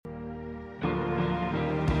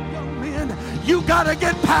You got to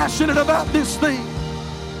get passionate about this thing.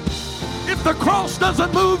 If the cross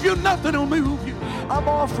doesn't move you, nothing will move you. I'm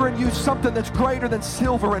offering you something that's greater than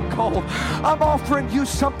silver and gold. I'm offering you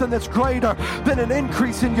something that's greater than an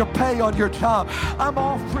increase in your pay on your job. I'm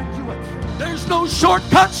offering you There's no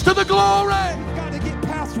shortcuts to the glory. We've got to get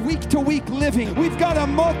past week-to-week living. We've got to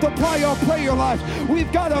multiply our prayer life.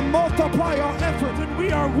 We've got to multiply our effort. When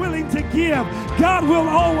we are willing to give, God will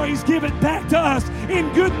always give it back to us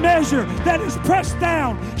in good measure that is pressed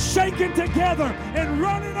down, shaken together, and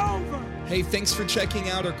running over. Hey, thanks for checking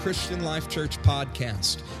out our Christian Life Church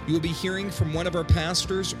podcast. You will be hearing from one of our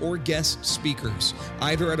pastors or guest speakers,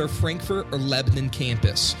 either at our Frankfort or Lebanon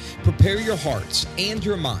campus. Prepare your hearts and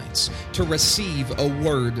your minds to receive a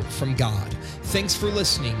word from God. Thanks for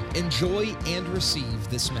listening. Enjoy and receive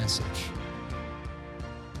this message.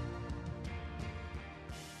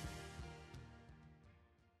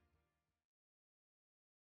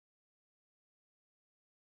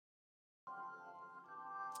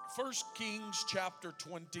 First Kings chapter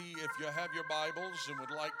 20, if you have your Bibles and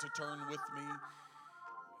would like to turn with me.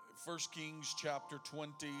 First Kings chapter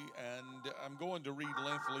 20, and I'm going to read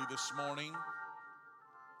lengthily this morning.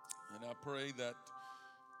 And I pray that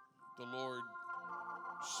the Lord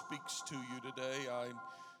speaks to you today.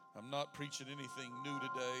 I'm not preaching anything new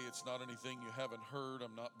today. It's not anything you haven't heard.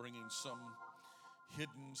 I'm not bringing some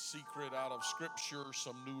hidden secret out of Scripture,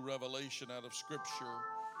 some new revelation out of Scripture.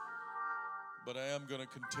 But I am going to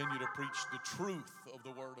continue to preach the truth of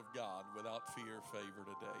the Word of God without fear or favor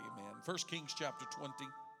today. Amen. 1 Kings chapter 20,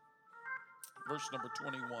 verse number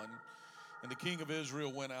 21. And the king of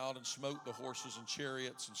Israel went out and smote the horses and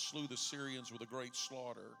chariots and slew the Syrians with a great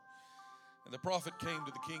slaughter. And the prophet came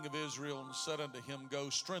to the king of Israel and said unto him,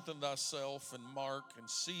 Go, strengthen thyself and mark and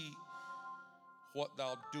see what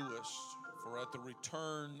thou doest. For at the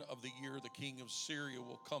return of the year the king of Syria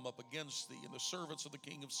will come up against thee. And the servants of the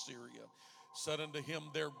king of Syria said unto him,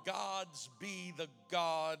 Their gods be the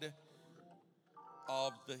God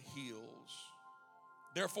of the hills.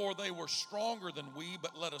 Therefore they were stronger than we,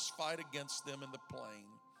 but let us fight against them in the plain.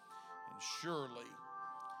 And surely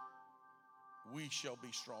we shall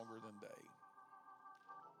be stronger than they.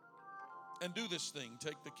 And do this thing,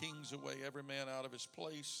 take the kings away, every man out of his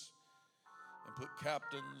place, and put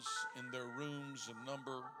captains in their rooms, and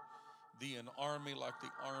number thee an army like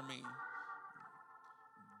the army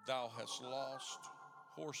thou hast lost,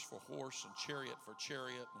 horse for horse and chariot for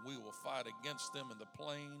chariot, and we will fight against them in the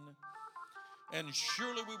plain. And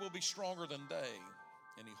surely we will be stronger than they.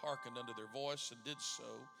 And he hearkened unto their voice and did so.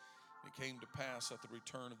 And it came to pass at the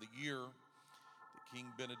return of the year that King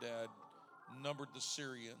Benhadad numbered the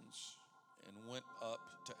Syrians and went up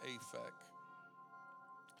to Aphek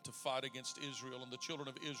to fight against Israel. And the children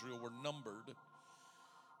of Israel were numbered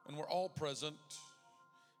and were all present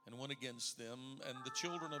and went against them. And the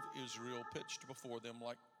children of Israel pitched before them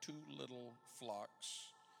like two little flocks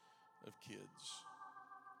of kids.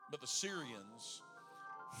 But the Syrians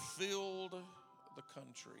filled the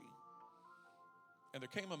country. And there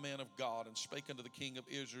came a man of God and spake unto the king of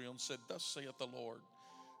Israel and said, Thus saith the Lord,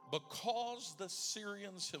 because the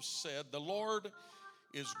Syrians have said, The Lord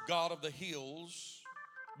is God of the hills,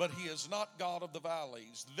 but he is not God of the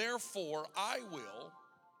valleys. Therefore I will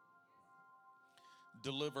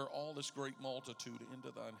deliver all this great multitude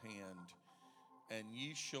into thine hand, and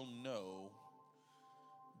ye shall know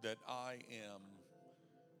that I am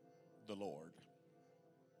the Lord.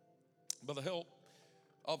 By the help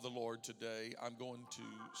of the Lord today, I'm going to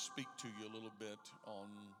speak to you a little bit on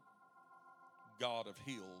God of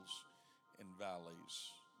hills and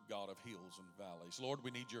valleys. God of hills and valleys. Lord, we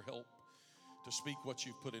need your help to speak what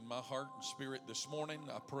you've put in my heart and spirit this morning.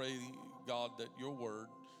 I pray, God, that your word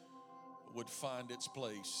would find its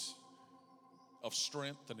place of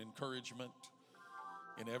strength and encouragement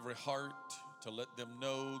in every heart, to let them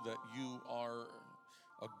know that you are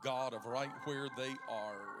a God of right where they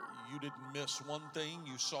are. You didn't miss one thing.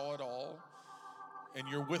 You saw it all, and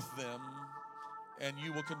you're with them, and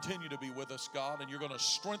you will continue to be with us, God, and you're going to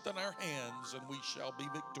strengthen our hands, and we shall be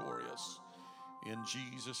victorious in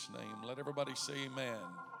Jesus' name. Let everybody say amen.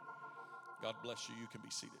 God bless you. You can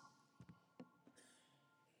be seated.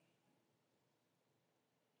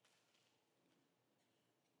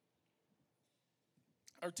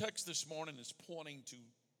 Our text this morning is pointing to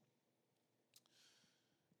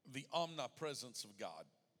the omnipresence of God.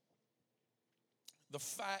 The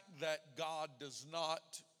fact that God does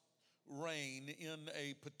not reign in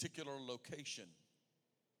a particular location.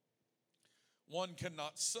 One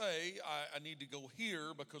cannot say, I need to go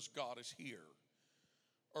here because God is here,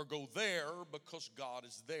 or go there because God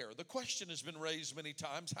is there. The question has been raised many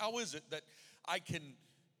times, how is it that I can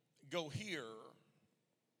go here.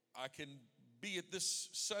 I can be at this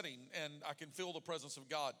setting and I can feel the presence of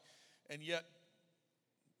God. And yet,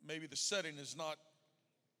 maybe the setting is not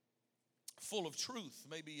full of truth.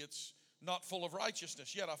 Maybe it's not full of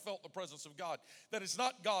righteousness, yet I felt the presence of God. That is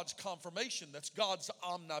not God's confirmation, that's God's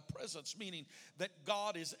omnipresence, meaning that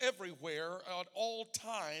God is everywhere at all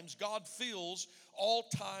times. God fills all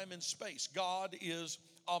time and space. God is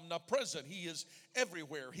omnipresent. He is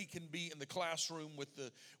everywhere. He can be in the classroom with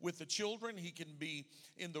the children. He can be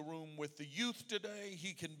in the room with the youth today.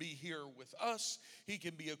 He can be here with us. He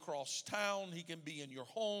can be across town. He can be in your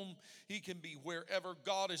home. He can be wherever.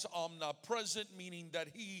 God is omnipresent, meaning that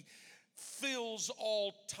He fills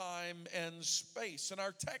all time and space. And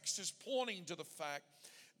our text is pointing to the fact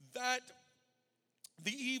that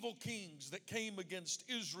the evil kings that came against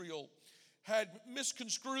Israel had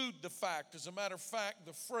misconstrued the fact. As a matter of fact,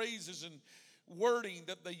 the phrases and wording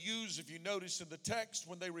that they use, if you notice in the text,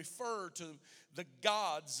 when they refer to the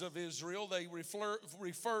gods of Israel, they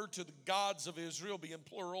refer to the gods of Israel, being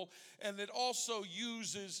plural, and it also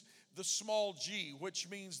uses the small g, which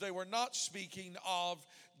means they were not speaking of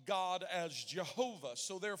God as Jehovah.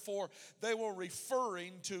 So therefore, they were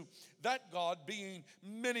referring to that God being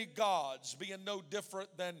many gods, being no different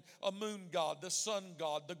than a moon god, the sun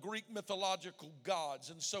god, the Greek mythological gods.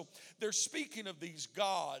 And so they're speaking of these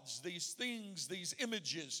gods, these things, these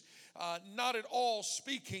images, not at all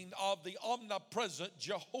speaking of the omnipresent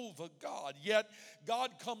Jehovah God. Yet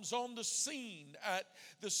God comes on the scene at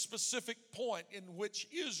the specific point in which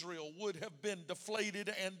Israel would have been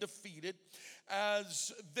deflated and defeated,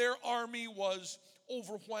 as their army was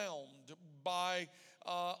overwhelmed by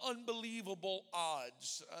unbelievable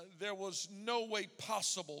odds. There was no way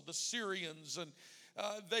possible. The Syrians, and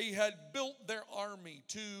they had built their army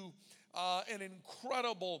to an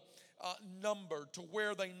incredible number, to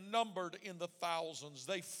where they numbered in the thousands.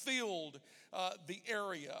 They filled the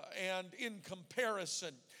area, and in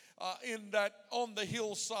comparison, in that on the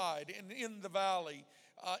hillside and in the valley,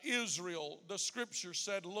 Israel, the scripture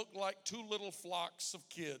said, looked like two little flocks of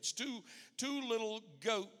kids, two little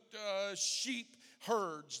goat sheep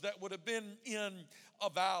herds that would have been in a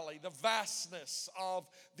valley, the vastness of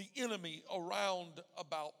the enemy around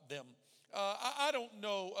about them. I don't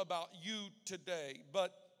know about you today,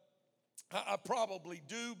 but I probably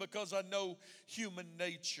do, because I know human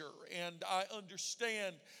nature and I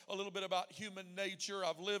understand a little bit about human nature.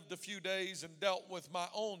 I've lived a few days and dealt with my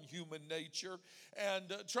own human nature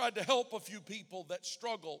and tried to help a few people that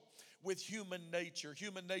struggle with human nature.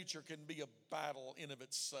 Human nature can be a battle in of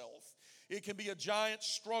itself. It can be a giant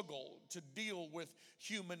struggle to deal with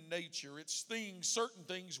human nature. It's things, certain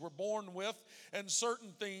things we're born with, and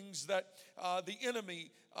certain things that the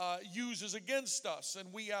enemy uses against us,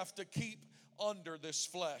 and we have to keep under this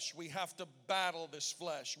flesh. We have to battle this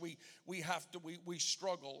flesh. We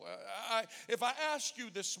struggle. If I ask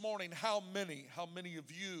you this morning, how many of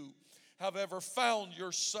you have ever found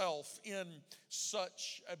yourself in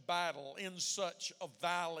such a battle, in such a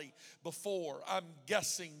valley before? I'm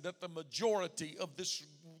guessing that the majority of this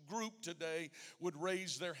group today would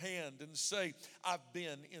raise their hand and say, I've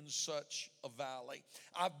been in such a valley.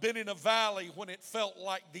 I've been in a valley when it felt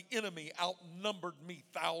like the enemy outnumbered me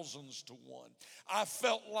thousands to one. I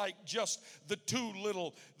felt like just the two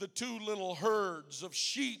little herds of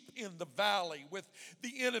sheep in the valley, with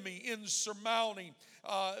the enemy insurmounting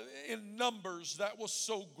in numbers that was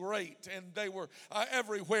so great, and they were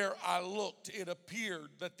everywhere I looked, it appeared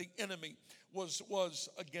that the enemy was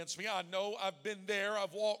against me. I know I've been there.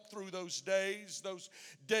 I've walked through those days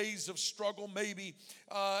of struggle, maybe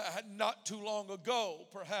not too long ago,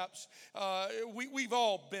 perhaps. We've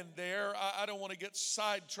all been there. I don't want to get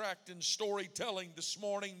sidetracked in storytelling this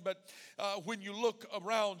morning, but when you look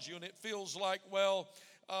around you and it feels like, well,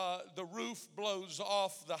 the roof blows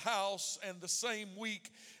off the house, and the same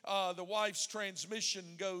week the wife's transmission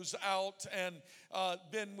goes out, and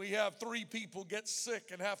then we have 3 people get sick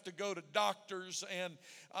and have to go to doctors, and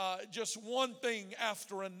just one thing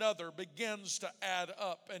after another begins to add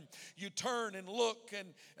up, and you turn and look,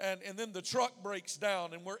 and then the truck breaks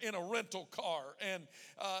down, and we're in a rental car, and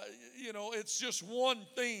it's just one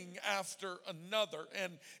thing after another,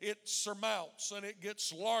 and it surmounts, and it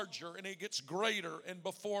gets larger, and it gets greater, and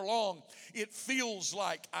before long it feels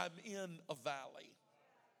like I'm in a valley.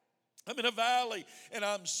 I'm in a valley and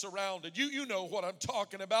I'm surrounded. You know what I'm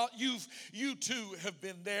talking about. You too have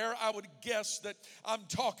been there. I would guess that I'm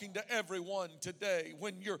talking to everyone today.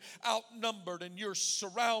 When you're outnumbered and you're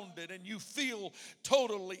surrounded and you feel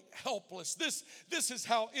totally helpless. This is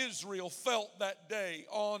how Israel felt that day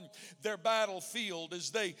on their battlefield as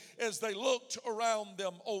they looked around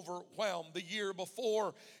them overwhelmed. The year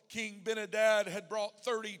before, King Ben-Hadad had brought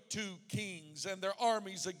 32 kings and their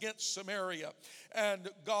armies against Samaria, and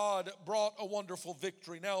God brought a wonderful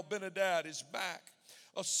victory. Now Ben-Hadad is back.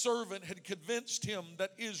 A servant had convinced him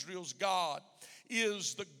that Israel's God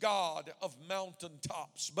is the God of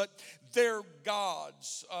mountaintops, but their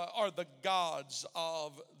gods are the gods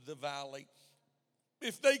of the valley.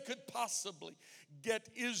 If they could possibly get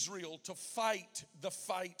Israel to fight the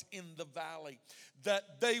fight in the valley,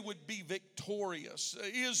 that they would be victorious.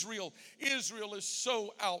 Israel is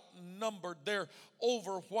so outnumbered. They're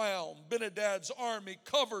overwhelmed. Ben-Hadad's army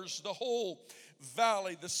covers the whole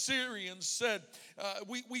valley. The Syrians said,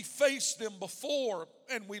 we faced them before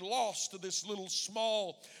and we lost to this little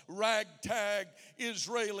small ragtag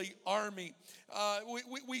Israeli army.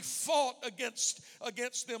 We fought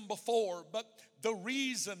against them before, but the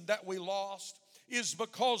reason that we lost is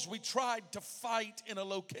because we tried to fight in a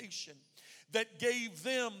location that gave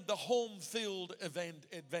them the home field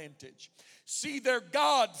advantage. See, their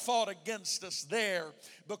God fought against us there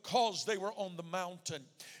because they were on the mountain,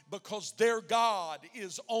 because their God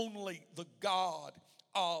is only the God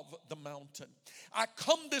of the mountain. I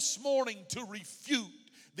come this morning to refute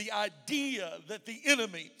the idea that the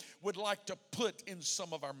enemy would like to put in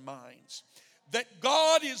some of our minds. That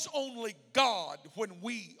God is only God when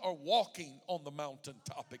we are walking on the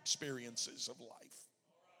mountaintop experiences of life.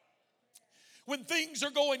 When things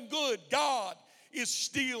are going good, God is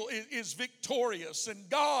victorious, and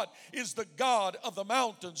God is the God of the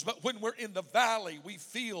mountains. But when we're in the valley, we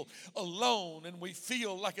feel alone, and we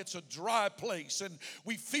feel like it's a dry place, and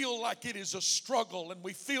we feel like it is a struggle, and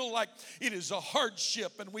we feel like it is a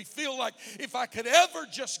hardship, and we feel like if I could ever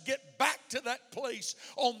just get back to that place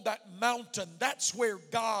on that mountain, that's where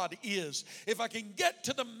God is. If I can get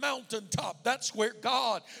to the mountaintop, that's where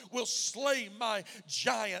God will slay my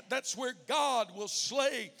giant. That's where God will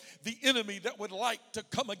slay the enemy that would like to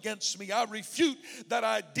come against me. I refute that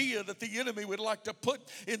idea that the enemy would like to put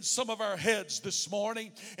in some of our heads this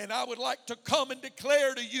morning. And I would like to come and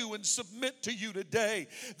declare to you and submit to you today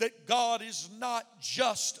that God is not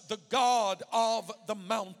just the God of the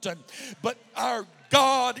mountain, but our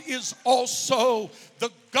God is also the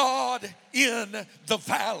God in the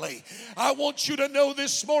valley. I want you to know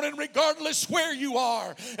this morning, regardless where you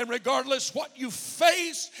are and regardless what you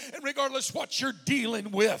face and regardless what you're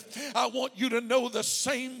dealing with, I want you to know the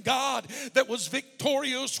same God that was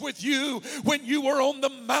victorious with you when you were on the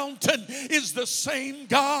mountain is the same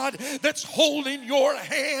God that's holding your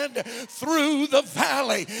hand through the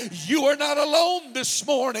valley. You are not alone this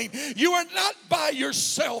morning. You are not by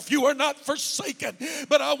yourself. You are not forsaken.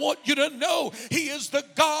 But I want you to know He is the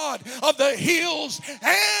God of the hills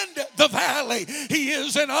and the valley. He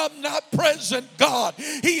is an omnipresent God.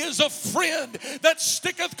 He is a friend that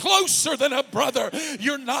sticketh closer than a brother.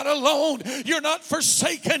 You're not alone. You're not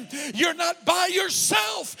forsaken. You're not by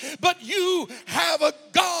yourself, but you have a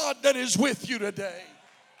God that is with you today.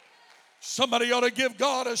 Somebody ought to give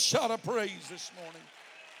God a shout of praise this morning.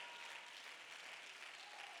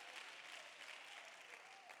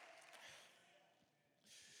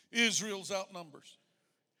 Israel's outnumbered.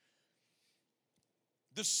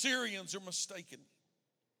 The Syrians are mistaken.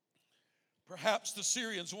 Perhaps the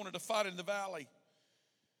Syrians wanted to fight in the valley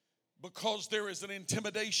because there is an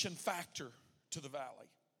intimidation factor to the valley.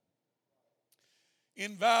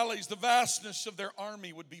 In valleys, the vastness of their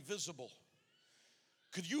army would be visible.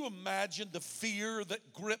 Could you imagine the fear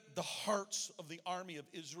that gripped the hearts of the army of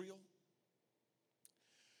Israel?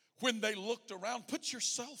 When they looked around, put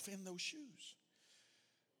yourself in those shoes.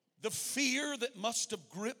 The fear that must have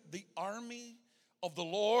gripped the army of the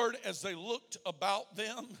Lord as they looked about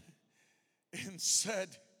them and said,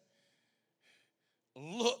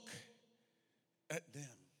 look at them.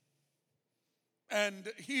 And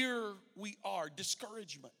here we are,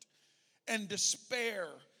 discouragement and despair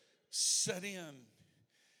set in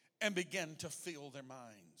and began to fill their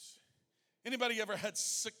minds. Anybody ever had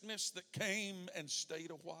sickness that came and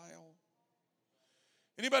stayed a while?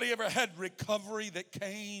 Anybody ever had recovery that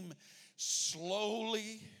came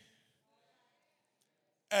slowly?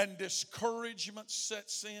 And discouragement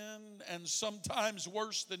sets in, and sometimes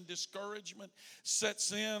worse than discouragement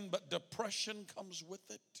sets in, but depression comes with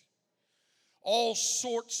it. All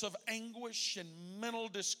sorts of anguish and mental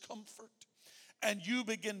discomfort and you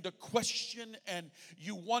begin to question and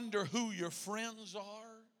you wonder who your friends are.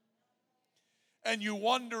 And you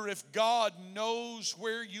wonder if God knows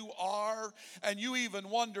where you are. And you even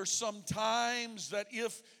wonder sometimes that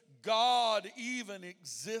if God even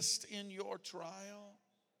exists in your trial.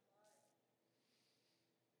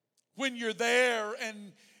 When you're there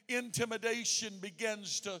and intimidation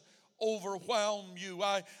begins to overwhelm you.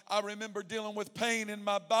 I remember dealing with pain in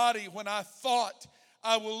my body when I thought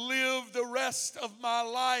I will live the rest of my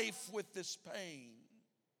life with this pain.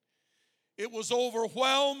 It was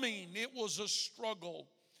overwhelming. It was a struggle.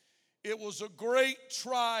 It was a great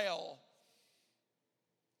trial.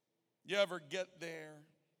 You ever get there?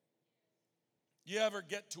 You ever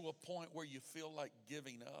get to a point where you feel like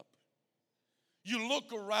giving up? You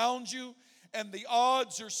look around you and the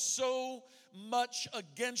odds are so much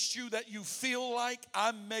against you that you feel like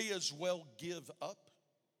I may as well give up.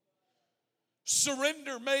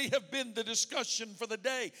 Surrender may have been the discussion for the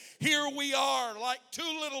day. Here we are like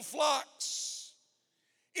two little flocks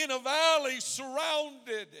in a valley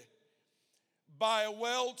surrounded by a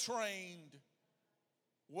well-trained,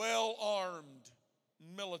 well-armed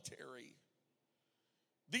military.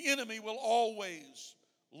 The enemy will always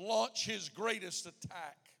launch his greatest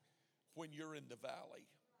attack when you're in the valley.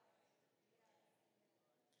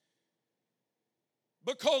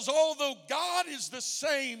 Because although God is the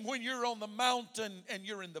same when you're on the mountain and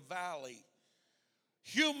you're in the valley,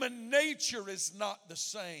 human nature is not the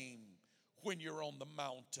same when you're on the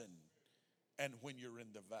mountain and when you're in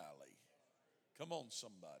the valley. Come on,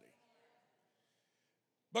 somebody.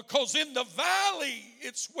 Because in the valley,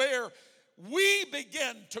 it's where we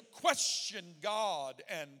begin to question God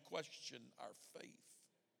and question our faith.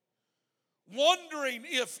 Wondering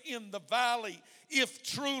if in the valley, if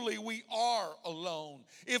truly we are alone,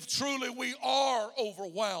 if truly we are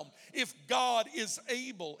overwhelmed, if God is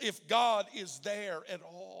able, if God is there at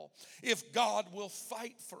all, if God will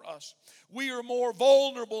fight for us. We are more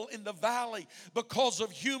vulnerable in the valley because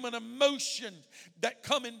of human emotions that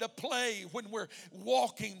come into play when we're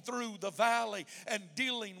walking through the valley and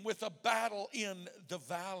dealing with a battle in the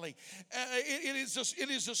valley. It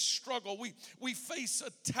is a struggle. We face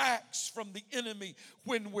attacks from the enemy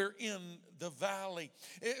when we're in the valley.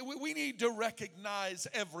 We need to recognize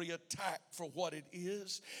every attack for what it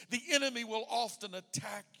is. The enemy will often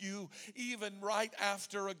attack you even right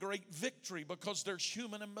after a great victory because there's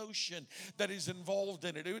human emotion that is involved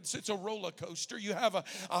in it. It's a roller coaster. You have a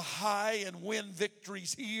high and win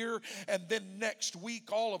victories here, and then next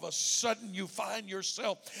week all of a sudden you find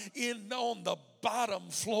yourself on the bottom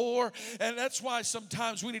floor. And that's why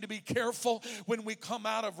sometimes we need to be careful when we come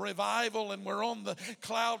out of revival and we're on the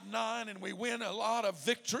cloud nine and we win a lot of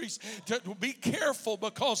victories, to be careful,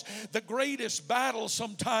 because the greatest battle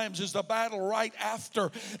sometimes is the battle right after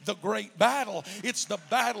the great battle. It's the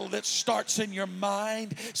battle that starts in your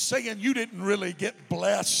mind saying you didn't really get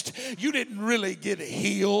blessed, you didn't really get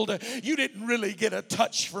healed, you didn't really get a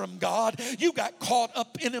touch from God. You got caught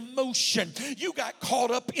up in emotion, you got caught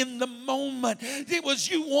up in the moment. It was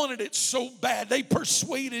you wanted it so bad. They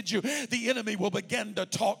persuaded you. The enemy will begin to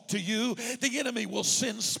talk to you. The enemy will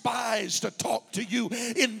send spies to talk to you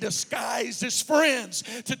in disguise as friends,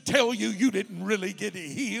 to tell you you didn't really get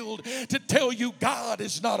healed, to tell you God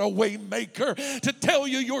is not a way maker, to tell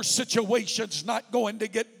you your situation's not going to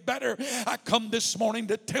get better. I come this morning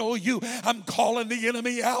to tell you I'm calling the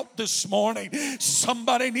enemy out this morning.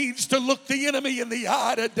 Somebody needs to look the enemy in the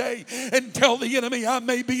eye today and tell the enemy, I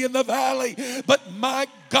may be in the valley, but my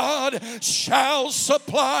God shall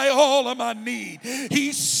supply all of my need.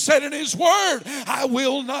 He said in his word, I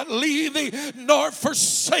will not leave thee nor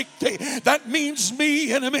forsake thee. That means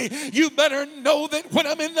me, enemy. You better know that when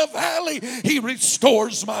I'm in the valley, he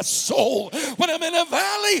restores my soul. When I'm in a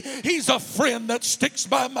valley, he's a friend that sticks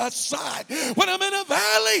by my side. When I'm in a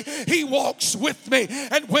valley, he walks with me.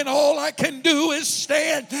 And when all I can do is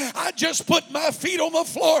stand, I just put my feet on the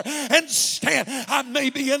floor and stand. I may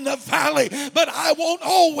be in the valley, but I won't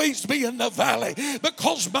always be in the valley,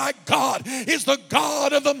 because my God is the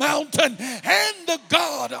God of the mountain and the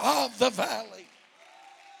God of the valley.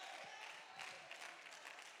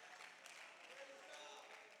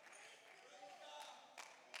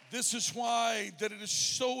 This is why that it is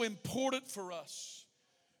so important for us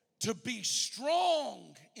to be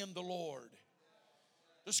strong in the Lord.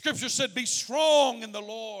 The scripture said, be strong in the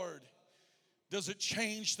Lord. Does it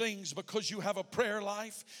change things because you have a prayer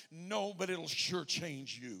life? No, but it'll sure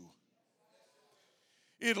change you.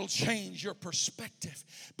 It'll change your perspective,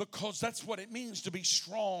 because that's what it means to be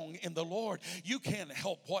strong in the Lord. You can't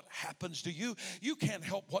help what happens to you. You can't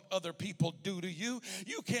help what other people do to you.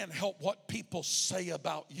 You can't help what people say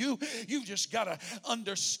about you. You've just got to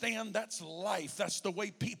understand that's life. That's the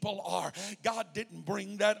way people are. God didn't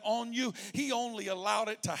bring that on you. He only allowed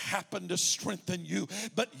it to happen to strengthen you.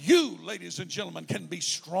 But you, ladies and gentlemen, can be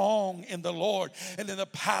strong in the Lord and in the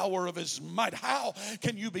power of His might. How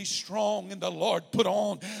can you be strong in the Lord? Put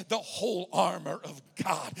on the whole armor of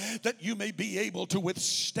God, that you may be able to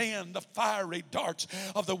withstand the fiery darts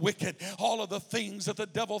of the wicked. All of the things that the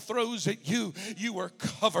devil throws at you, you are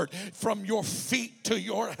covered from your feet to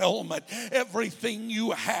your helmet. Everything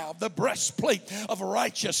you have, the breastplate of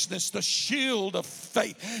righteousness, the shield of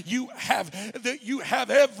faith, you have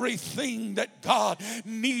everything that God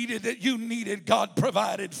needed, that you needed, God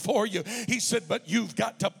provided for you. He said, but you've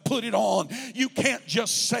got to put it on. You can't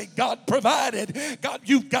just say God provided. God,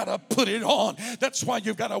 you've got to put it on. That's why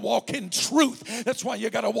you've got to walk in truth. That's why you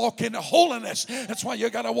got to walk in holiness. That's why you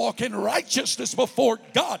got to walk in righteousness before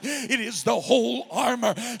God. It is the whole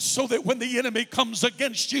armor, so that when the enemy comes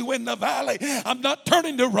against you in the valley, I'm not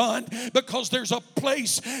turning to run, because there's a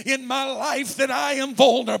place in my life that I am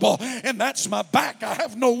vulnerable, and that's my back. I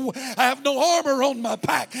have no armor on my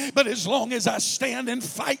back, but as long as I stand and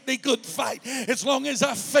fight the good fight, as long as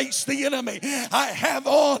I face the enemy, I have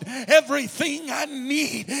on everything I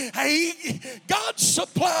need. God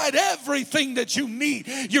supplied everything that you need.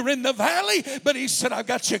 You're in the valley, but He said, I've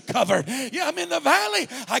got you covered. Yeah, I'm in the valley.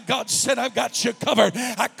 God said, I've got you covered.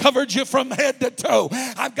 I covered you from head to toe.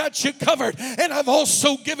 I've got you covered. And I've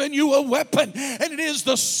also given you a weapon, and it is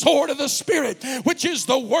the sword of the Spirit, which is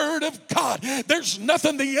the Word of God. There's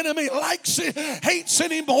nothing the enemy hates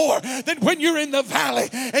anymore than when you're in the valley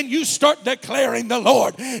and you start declaring, the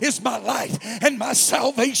Lord is my light and my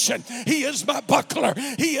salvation. He is my buckler.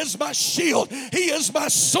 He is my shield. He is my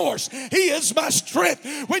source. He is my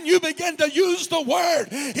strength. When you begin to use the word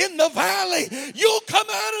in the valley, you'll come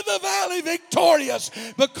out of the valley victorious,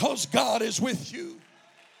 because God is with you.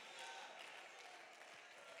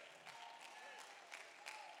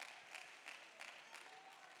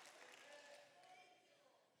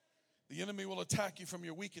 The enemy will attack you from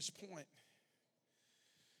your weakest point.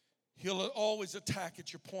 He'll always attack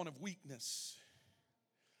at your point of weakness.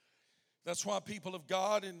 That's why people of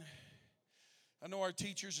God, and I know our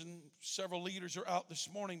teachers and several leaders are out this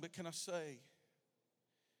morning, but can I say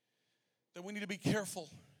that we need to be careful.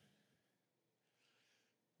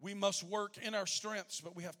 We must work in our strengths,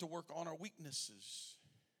 but we have to work on our weaknesses,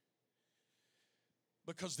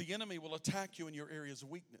 because the enemy will attack you in your areas of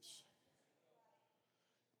weakness.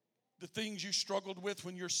 The things you struggled with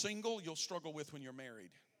when you're single, you'll struggle with when you're married.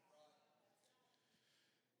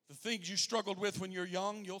 The things you struggled with when you're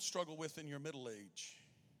young, you'll struggle with in your middle age.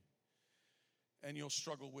 And you'll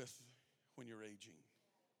struggle with when you're aging.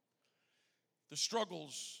 The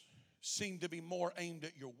struggles seem to be more aimed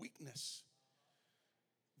at your weakness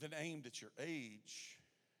than aimed at your age,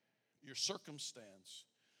 your circumstance,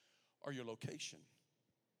 or your location.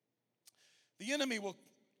 The enemy will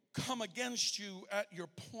come against you at your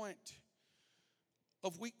point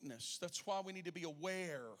of weakness. That's why we need to be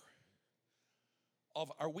aware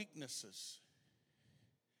of our weaknesses.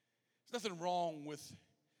 There's nothing wrong with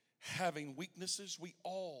having weaknesses. We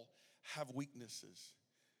all have weaknesses.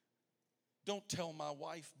 Don't tell my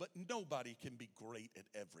wife, but nobody can be great at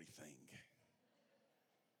everything.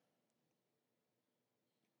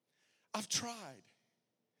 I've tried.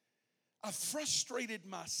 I've frustrated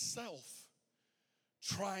myself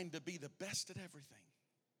trying to be the best at everything.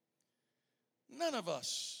 None of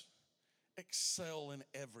us excel in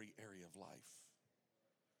every area of life.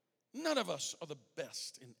 None of us are the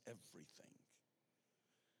best in everything.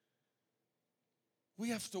 We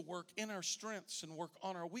have to work in our strengths and work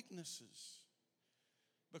on our weaknesses,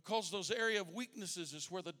 because those areas of weaknesses is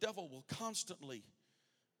where the devil will constantly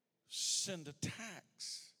send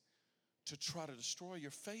attacks to try to destroy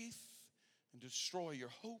your faith and destroy your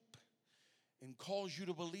hope and cause you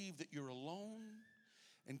to believe that you're alone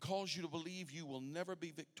and cause you to believe you will never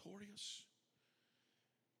be victorious.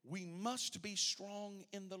 We must be strong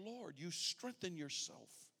in the Lord. You strengthen yourself.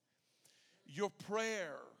 Your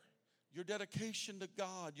prayer, your dedication to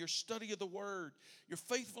God, your study of the Word, your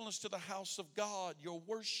faithfulness to the house of God, your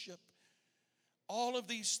worship, all of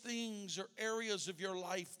these things are areas of your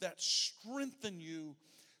life that strengthen you,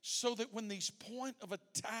 so that when these point of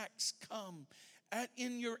attacks come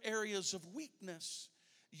in your areas of weakness,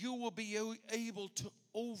 you will be able to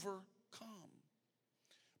overcome.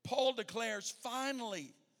 Paul declares,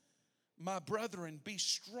 finally, my brethren, be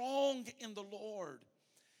strong in the Lord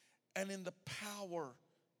and in the power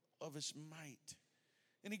of his might.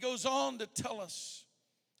 And he goes on to tell us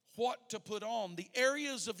what to put on. The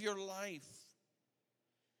areas of your life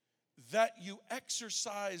that you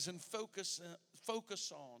exercise and focus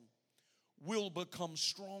on will become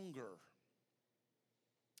stronger.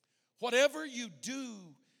 Whatever you do,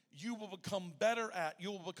 you will become better at.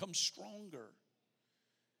 You will become stronger.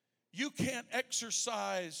 You can't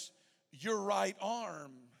exercise your right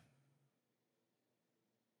arm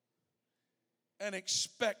and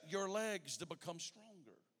expect your legs to become stronger.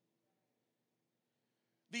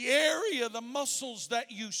 The area, the muscles that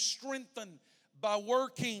you strengthen by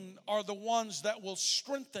working are the ones that will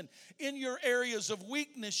strengthen. In your areas of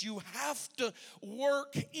weakness, you have to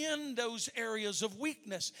work in those areas of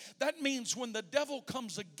weakness. That means when the devil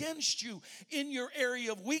comes against you in your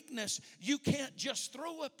area of weakness, you can't just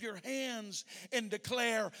throw up your hands and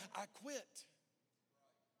declare, I quit.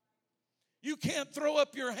 You can't throw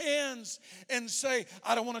up your hands and say,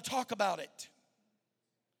 I don't want to talk about it.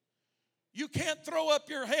 You can't throw up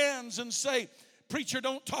your hands and say, preacher,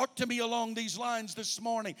 don't talk to me along these lines this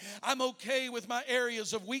morning. I'm okay with my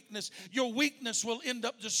areas of weakness. Your weakness will end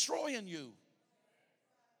up destroying you.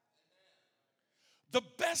 The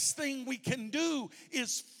best thing we can do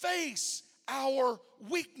is face our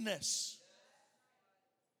weakness.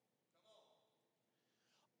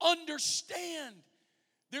 Understand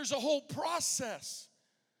there's a whole process.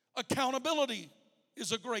 Accountability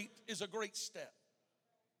is a great step.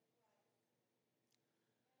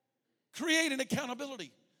 Create an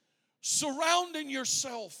accountability. Surrounding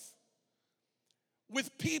yourself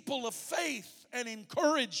with people of faith and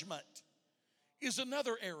encouragement is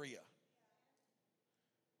another area.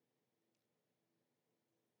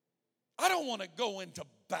 I don't want to go into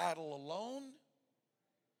battle alone.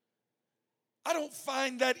 I don't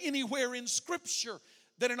find that anywhere in Scripture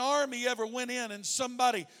that an army ever went in and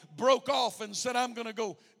somebody broke off and said, I'm going to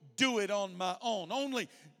go do it on my own. Only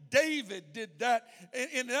David did that,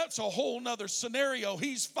 and that's a whole nother scenario.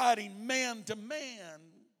 He's fighting man to man,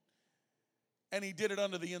 and he did it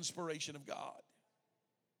under the inspiration of God.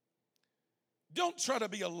 Don't try to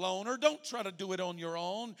be a loner. Don't try to do it on your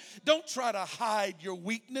own. Don't try to hide your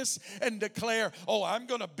weakness and declare, oh, I'm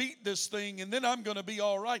going to beat this thing and then I'm going to be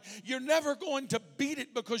all right. You're never going to beat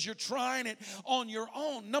it because you're trying it on your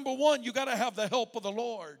own. Number one, you got to have the help of the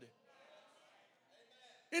Lord.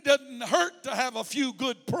 It doesn't hurt to have a few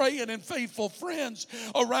good praying and faithful friends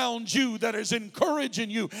around you that is encouraging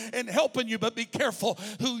you and helping you, but be careful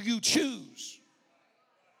who you choose.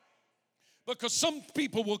 Because some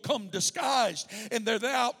people will come disguised and they're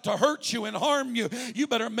out to hurt you and harm you. You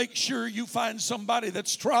better make sure you find somebody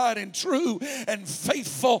that's tried and true and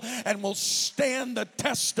faithful and will stand the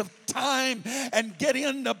test of time and get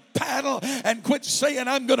in the battle and quit saying,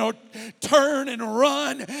 I'm going to turn and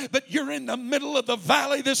run. But you're in the middle of the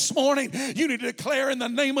valley this morning. You need to declare in the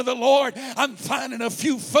name of the Lord, I'm finding a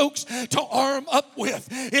few folks to arm up with.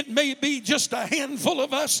 It may be just a handful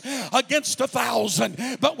of us against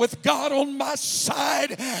 1,000, but with God on my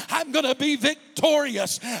side, I'm going to be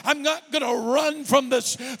victorious. I'm not going to run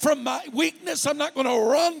from my weakness. I'm not going to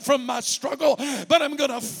run from my struggle, but I'm going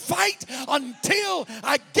to fight until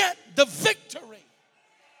I get the victory.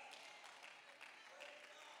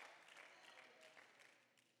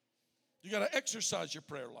 You got to exercise your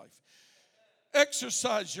prayer life.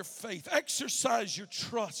 Exercise your faith. Exercise your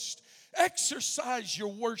trust. Exercise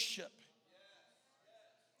your worship.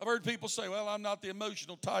 I've heard people say, well, I'm not the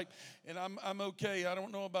emotional type, and I'm okay. I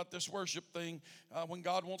don't know about this worship thing. When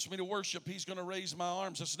God wants me to worship, He's going to raise my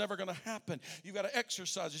arms. It's never going to happen. You've got to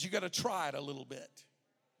exercise it. You've got to try it a little bit.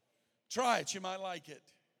 Try it. You might like it.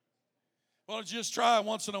 Why don't you just try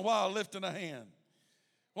once in a while lifting a hand?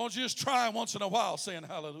 Why don't you just try once in a while saying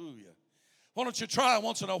hallelujah? Why don't you try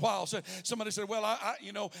once in a while? Somebody said, well,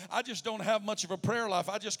 I just don't have much of a prayer life.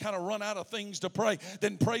 I just kind of run out of things to pray.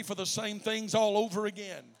 Then pray for the same things all over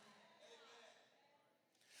again.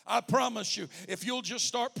 I promise you, if you'll just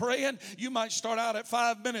start praying, you might start out at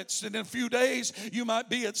 5 minutes, and in a few days, you might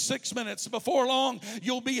be at 6 minutes. Before long,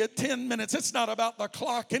 you'll be at 10 minutes. It's not about the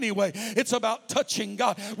clock anyway. It's about touching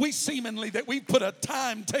God. We put a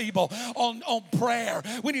timetable on prayer.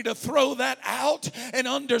 We need to throw that out and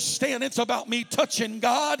understand it's about me touching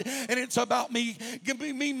God, and it's about me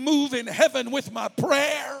moving heaven with my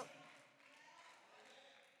prayer.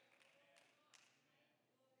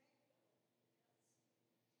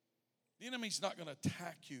 The enemy's not going to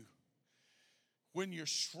attack you when you're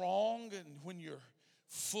strong and when you're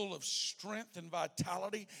full of strength and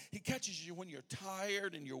vitality. He catches you when you're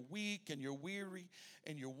tired and you're weak and you're weary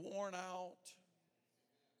and you're worn out.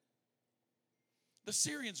 The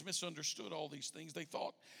Syrians misunderstood all these things. They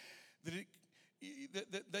thought that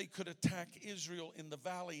that they could attack Israel in the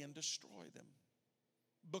valley and destroy them.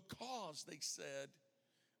 Because they said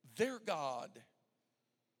their God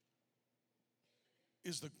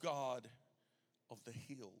is the God of the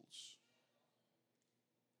hills.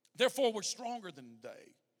 Therefore, we're stronger than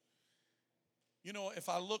they. You know, if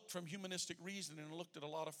I looked from humanistic reasoning and looked at a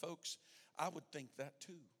lot of folks, I would think that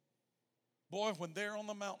too. Boy, when they're on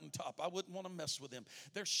the mountaintop, I wouldn't want to mess with them.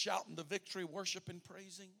 They're shouting the victory, worshiping,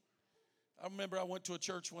 praising. I remember I went to a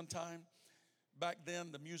church one time. Back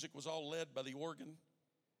then, the music was all led by the organ.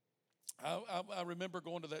 I remember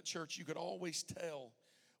going to that church. You could always tell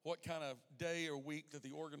what kind of day or week that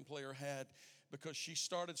the organ player had, because she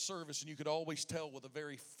started service and you could always tell with the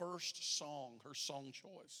very first song, her song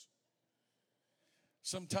choice.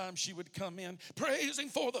 Sometimes she would come in praising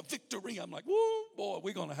for the victory. I'm like, woo, boy,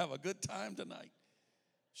 we're going to have a good time tonight.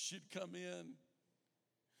 She'd come in.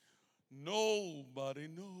 Nobody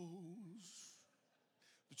knows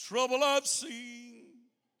the trouble I've seen.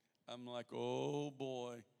 I'm like, oh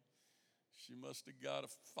boy, she must have got a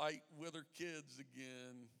fight with her kids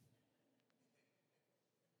again.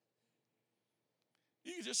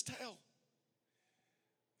 You could just tell.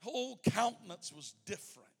 Whole countenance was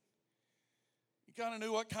different. You kind of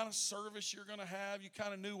knew what kind of service you're going to have. You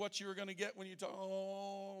kind of knew what you were going to get when you talk.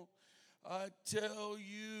 Oh, I tell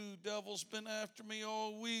you, devil's been after me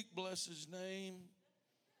all week, bless his name.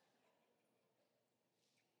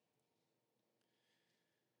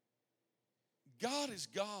 God is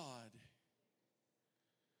God.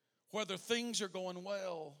 Whether things are going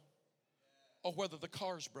well or whether the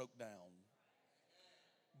car's broke down.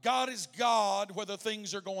 God is God whether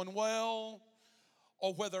things are going well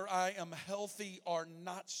or whether I am healthy or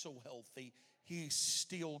not so healthy. He's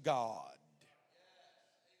still God.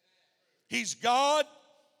 He's God.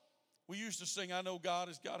 We used to sing, I know God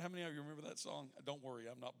is God. How many of you remember that song? Don't worry,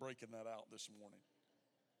 I'm not breaking that out this morning.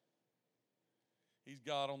 He's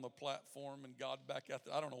God on the platform and God back out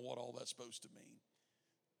there. I don't know what all that's supposed to mean.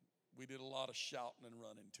 We did a lot of shouting and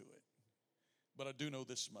running to it. But I do know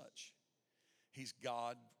this much. He's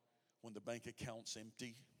God when the bank account's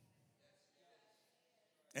empty.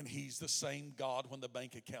 And He's the same God when the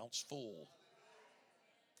bank account's full.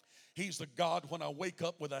 He's the God when I wake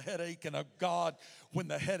up with a headache and a God when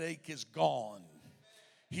the headache is gone.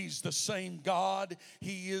 He's the same God.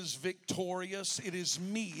 He is victorious. It is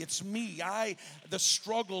me. It's me. The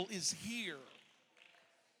struggle is here.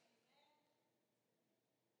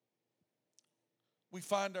 We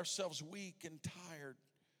find ourselves weak and tired.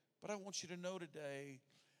 But I want you to know today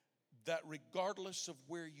that regardless of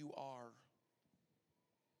where you are,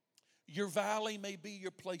 your valley may be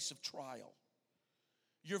your place of trial.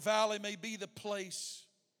 Your valley may be the place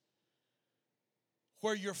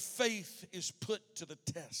where your faith is put to the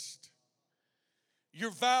test.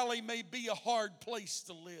 Your valley may be a hard place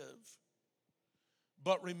to live.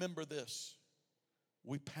 But remember this,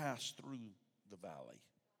 we pass through the valley.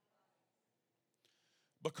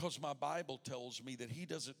 Because my Bible tells me that He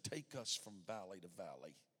doesn't take us from valley to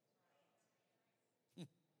valley.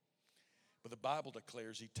 But the Bible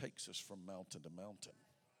declares He takes us from mountain to mountain.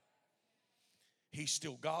 He's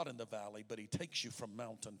still God in the valley, but He takes you from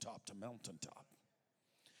mountaintop to mountaintop.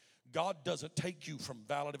 God doesn't take you from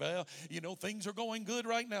valley to valley. You know, things are going good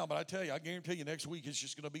right now, but I tell you, I guarantee you next week it's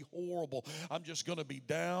just going to be horrible. I'm just going to be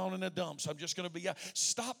down in the dumps. I'm just going to be,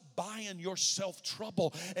 stop buying yourself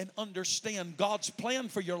trouble and understand God's plan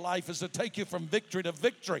for your life is to take you from victory to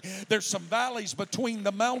victory. There's some valleys between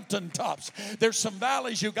the mountaintops. There's some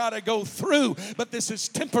valleys you got to go through, but this is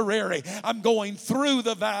temporary. I'm going through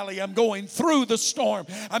the valley. I'm going through the storm.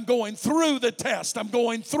 I'm going through the test. I'm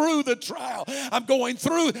going through the trial. I'm going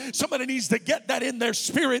through. Somebody needs to get that in their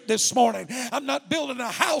spirit this morning. I'm not building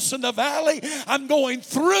a house in the valley. I'm going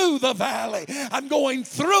through the valley. I'm going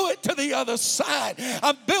through it to the other side.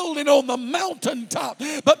 I'm building on the mountaintop.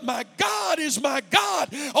 But my God is my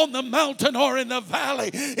God on the mountain or in the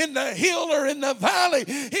valley, in the hill or in the valley.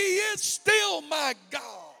 He is still my God.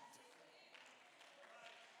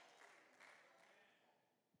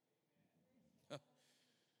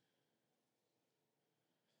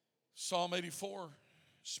 Psalm 84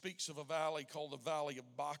 speaks of a valley called the Valley of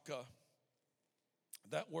Baca.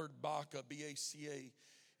 That word Baca, B-A-C-A,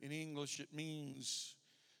 in English it means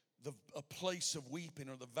a place of weeping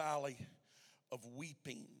or the valley of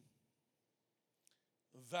weeping.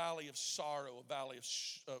 A valley of sorrow, a valley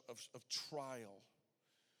of trial.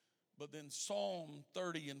 But then Psalm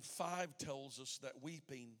 30 and 5 tells us that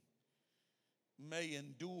weeping may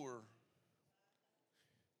endure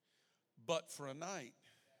but for a night.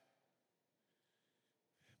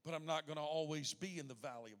 But I'm not going to always be in the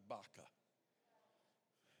valley of Baca.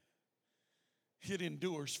 It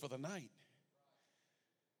endures for the night.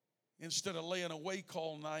 Instead of laying awake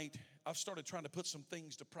all night, I've started trying to put some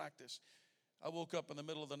things to practice. I woke up in the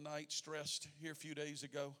middle of the night stressed here a few days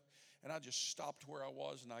ago, and I just stopped where I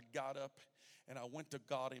was, and I got up, and I went to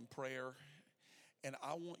God in prayer. And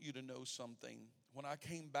I want you to know something. When I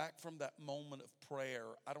came back from that moment of prayer,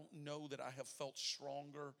 I don't know that I have felt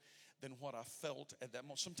stronger than what I felt at that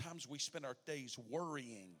moment. Sometimes we spend our days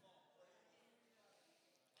worrying.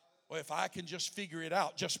 Well, if I can just figure it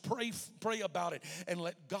out, just pray about it and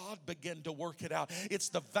let God begin to work it out. It's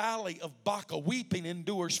the valley of Baca. Weeping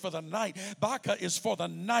endures for the night. Baca is for the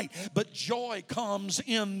night, but joy comes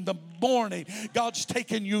in the morning. God's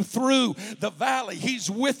taking you through the valley. He's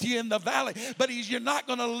with you in the valley, but you're not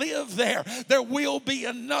going to live there. There will be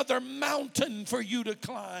another mountain for you to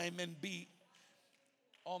climb and be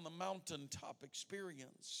on the mountaintop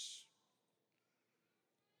experience.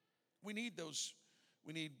 We need those.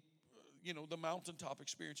 We need, the mountaintop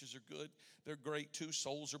experiences are good. They're great too.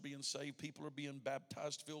 Souls are being saved. People are being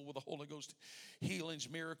baptized, filled with the Holy Ghost. Healings,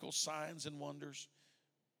 miracles, signs, and wonders.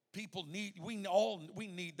 People we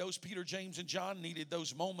need those. Peter, James, and John needed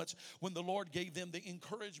those moments when the Lord gave them the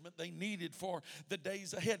encouragement they needed for the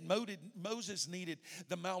days ahead. Moses needed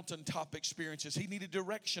the mountaintop experiences. He needed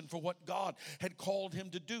direction for what God had called him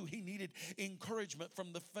to do. He needed encouragement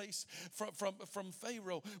from the face from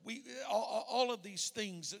Pharaoh. All of these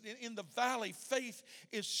things in the valley, faith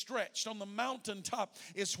is stretched. On the mountaintop,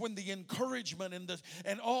 it's when the encouragement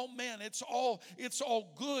it's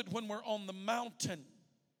all good when we're on the mountain.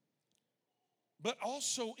 But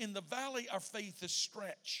also in the valley, our faith is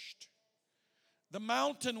stretched. The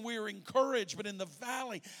mountain, we're encouraged, but in the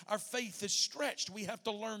valley, our faith is stretched. We have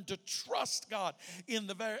to learn to trust God in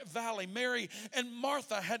the valley. Mary and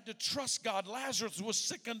Martha had to trust God. Lazarus was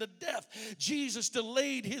sick unto death. Jesus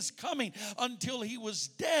delayed his coming until he was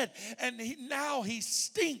dead, and now he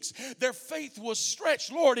stinks. Their faith was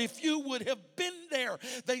stretched. Lord, if you would have been there,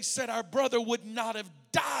 they said, our brother would not have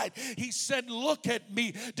died. He said, look at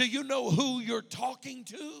me. Do you know who you're talking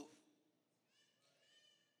to?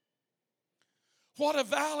 What a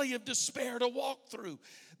valley of despair to walk through.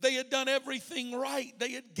 They had done everything right.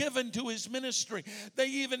 They had given to his ministry. They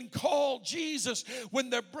even called Jesus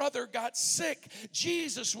when their brother got sick.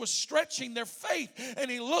 Jesus was stretching their faith,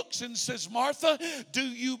 and he looks and says, Martha, do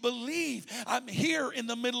you believe? I'm here in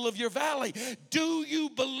the middle of your valley. Do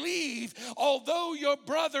you believe? Although your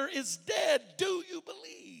brother is dead, do you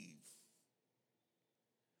believe?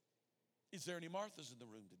 Is there any Marthas in the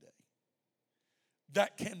room today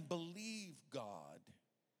that can believe God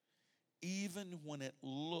even when it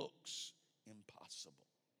looks impossible?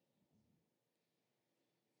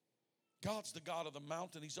 God's the God of the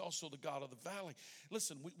mountain. He's also the God of the valley.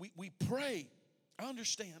 Listen, we pray. I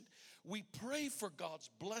understand. We pray for God's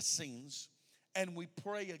blessings and we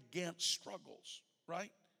pray against struggles,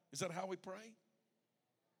 right? Is that how we pray?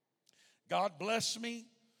 God bless me.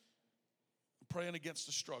 I'm praying against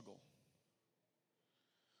the struggle.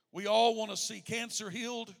 We all want to see cancer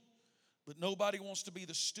healed, but nobody wants to be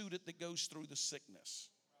the student that goes through the sickness.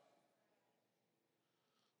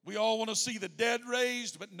 We all want to see the dead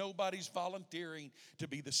raised, but nobody's volunteering to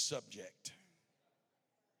be the subject.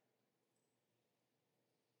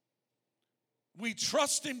 We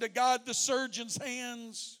trust him to guide the surgeon's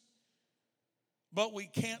hands, but we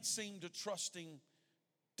can't seem to trust him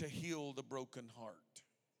to heal the broken heart.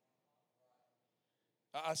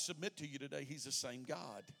 I submit to you today, he's the same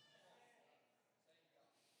God.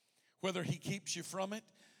 Whether he keeps you from it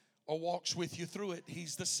or walks with you through it,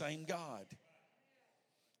 he's the same God.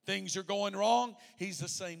 Things are going wrong, he's the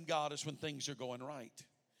same God as when things are going right.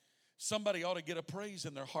 Somebody ought to get a praise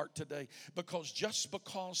in their heart today, because just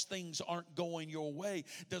because things aren't going your way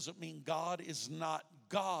doesn't mean God is not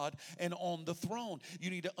God and on the throne. You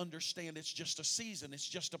need to understand it's just a season. It's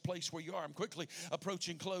just a place where you are. I'm quickly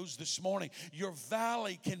approaching close this morning. Your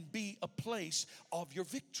valley can be a place of your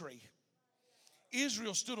victory.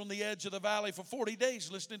 Israel stood on the edge of the valley for 40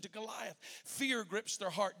 days listening to Goliath. Fear grips their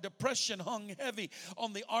heart. Depression hung heavy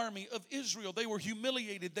on the army of Israel. They were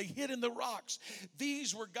humiliated. They hid in the rocks.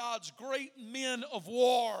 These were God's great men of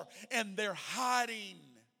war, and they're hiding.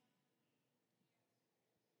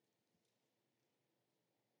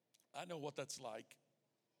 I know what that's like.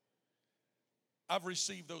 I've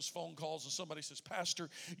received those phone calls and somebody says, Pastor,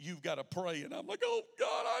 you've got to pray. And I'm like, oh,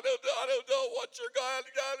 God, I don't know what you're going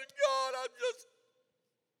to God,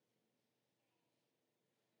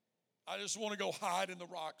 I just want to go hide in the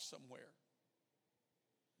rocks somewhere.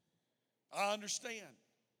 I understand.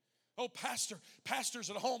 Oh, pastor's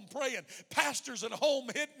at home praying. Pastor's at home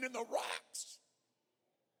hidden in the rocks.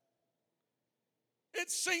 It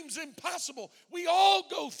seems impossible. We all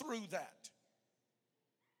go through that.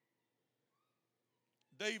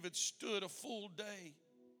 David stood a full day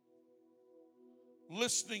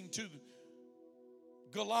listening to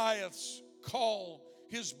Goliath's call.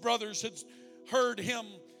 His brothers had heard him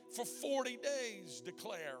for 40 days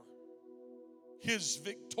declare his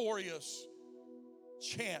victorious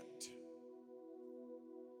chant.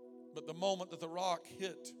 But the moment that the rock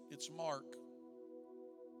hit its mark,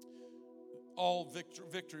 all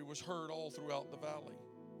victory was heard all throughout the valley.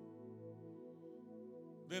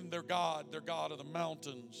 Then their God of the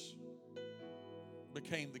mountains,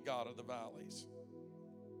 became the God of the valleys.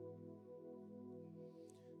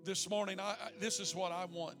 This morning, this is what I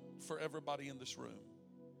want for everybody in this room.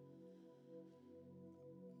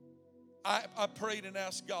 I prayed and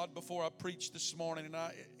asked God before I preached this morning, and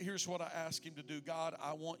here's what I asked Him to do. God,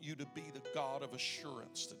 I want you to be the God of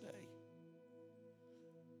assurance today.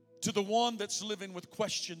 To the one that's living with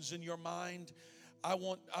questions in your mind, I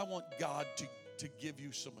want God to give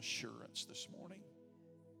you some assurance this morning.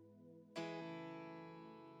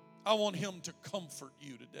 I want Him to comfort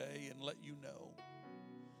you today and let you know.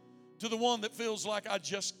 To the one that feels like I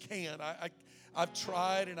just can't, I've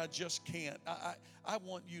tried and I just can't, I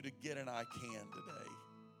want you to get an I can today.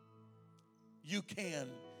 You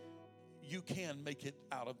can make it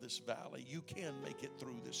out of this valley. You can make it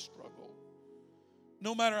through this struggle.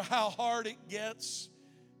 No matter how hard it gets,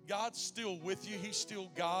 God's still with you. He's still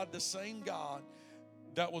God. The same God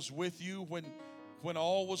that was with you when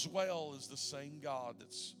all was well is the same God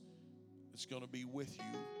that's going to be with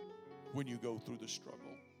you when you go through the struggle.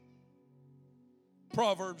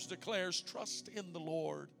 Proverbs declares, trust in the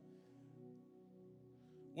Lord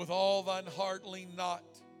with all thine heart, lean not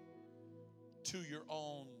to your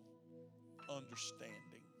own understanding.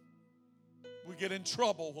 We get in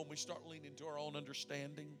trouble when we start leaning to our own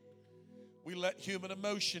understanding. We let human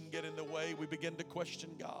emotion get in the way. We begin to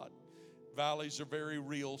question God. Valleys are very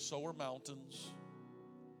real, so are mountains.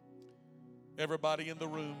 Everybody in the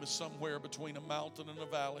room is somewhere between a mountain and a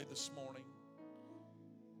valley this morning.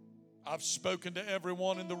 I've spoken to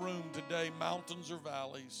everyone in the room today, mountains or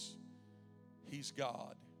valleys, He's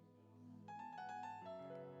God.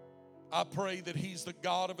 I pray that He's the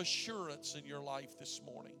God of assurance in your life this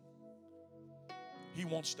morning. He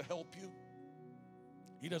wants to help you.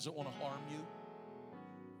 He doesn't want to harm you.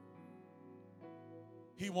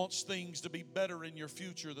 He wants things to be better in your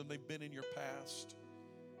future than they've been in your past.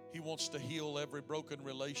 He wants to heal every broken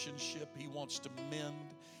relationship. He wants to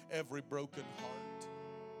mend every broken heart.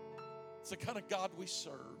 It's the kind of God we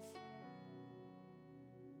serve.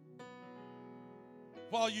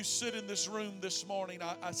 While you sit in this room this morning,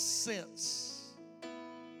 I sense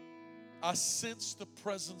the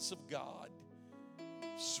presence of God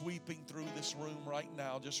sweeping through this room right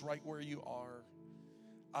now, just right where you are.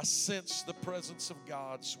 I sense the presence of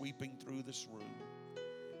God sweeping through this room.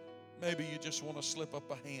 Maybe you just want to slip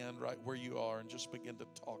up a hand right where you are and just begin to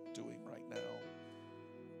talk to Him right now.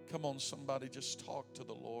 Come on, somebody, just talk to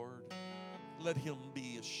the Lord. Let Him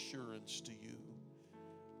be assurance to you.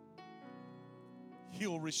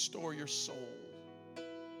 He'll restore your soul.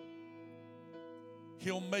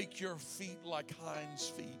 He'll make your feet like hinds'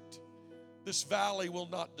 feet. This valley will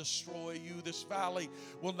not destroy you. This valley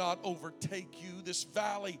will not overtake you. This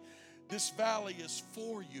valley is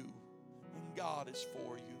for you, and God is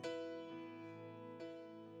for you.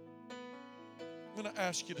 I'm going to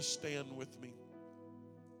ask you to stand with me.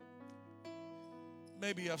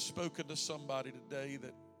 Maybe I've spoken to somebody today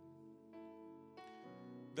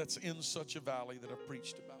that's in such a valley that I've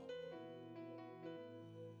preached about.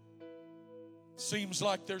 Seems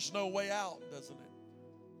like there's no way out, doesn't it?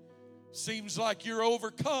 Seems like you're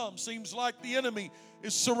overcome. Seems like the enemy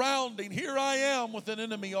is surrounding. Here I am with an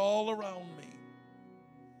enemy all around me.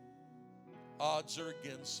 Odds are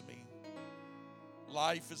against me.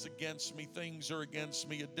 Life is against me. Things are against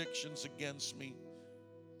me. Addiction's against me.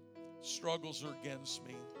 Struggles are against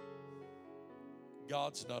me.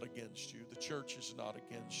 God's not against you. The church is not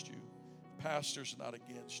against you. The pastor's not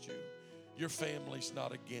against you. Your family's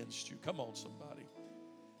not against you. Come on, somebody.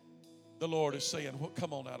 The Lord is saying, well,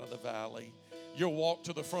 come on out of the valley. Your walk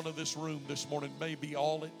to the front of this room this morning may be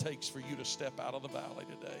all it takes for you to step out of the valley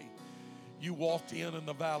today. You walked in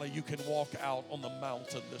the valley, you can walk out on the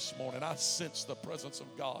mountain this morning. I sense the presence of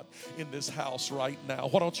God in this house right now.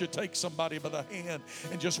 Why don't you take somebody by the hand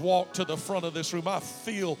and just walk to the front of this room? I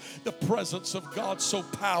feel the presence of God so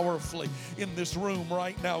powerfully in this room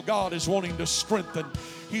right now. God is wanting to strengthen.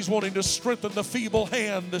 He's wanting to strengthen the feeble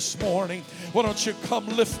hand this morning. Why don't you come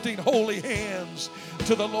lifting holy hands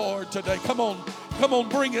to the Lord today? Come on,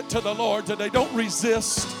 bring it to the Lord today. Don't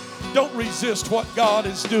resist. Don't resist what God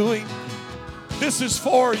is doing. This is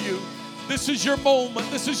for you. This is your moment.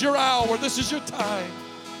 This is your hour. This is your time.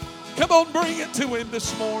 Come on, bring it to Him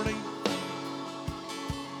this morning.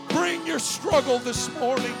 Bring your struggle this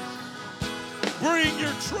morning. Bring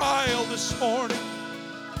your trial this morning.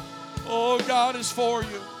 Oh, God is for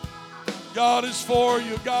you. God is for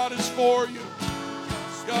you. God is for you.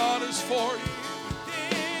 God is for you.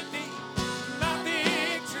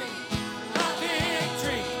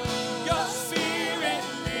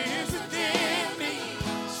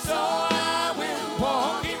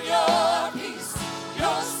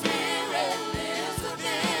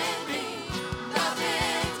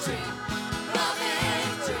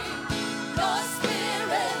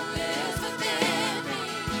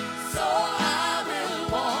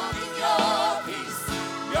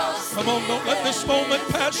 Come on, don't let this moment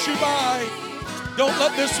pass you by. Don't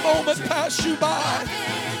let this moment pass you by.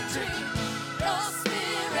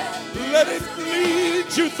 Let it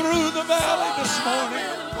lead you through the valley this morning.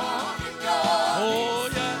 Oh,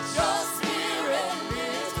 yes.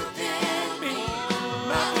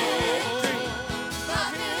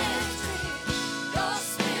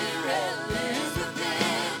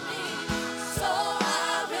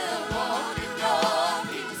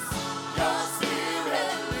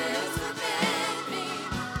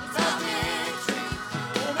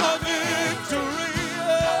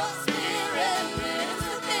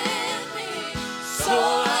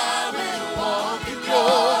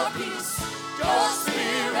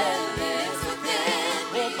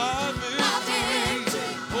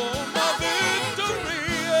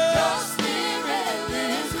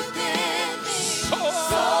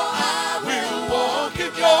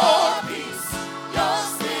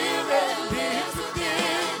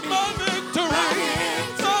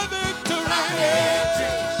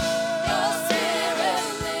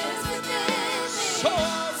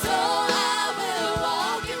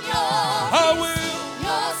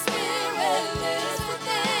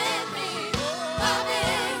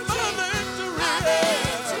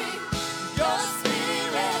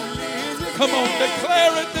 Come on,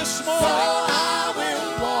 declare it this morning.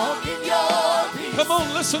 Come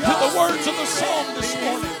on, listen to the words of the song this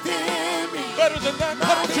morning. Better than that,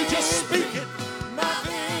 why don't you just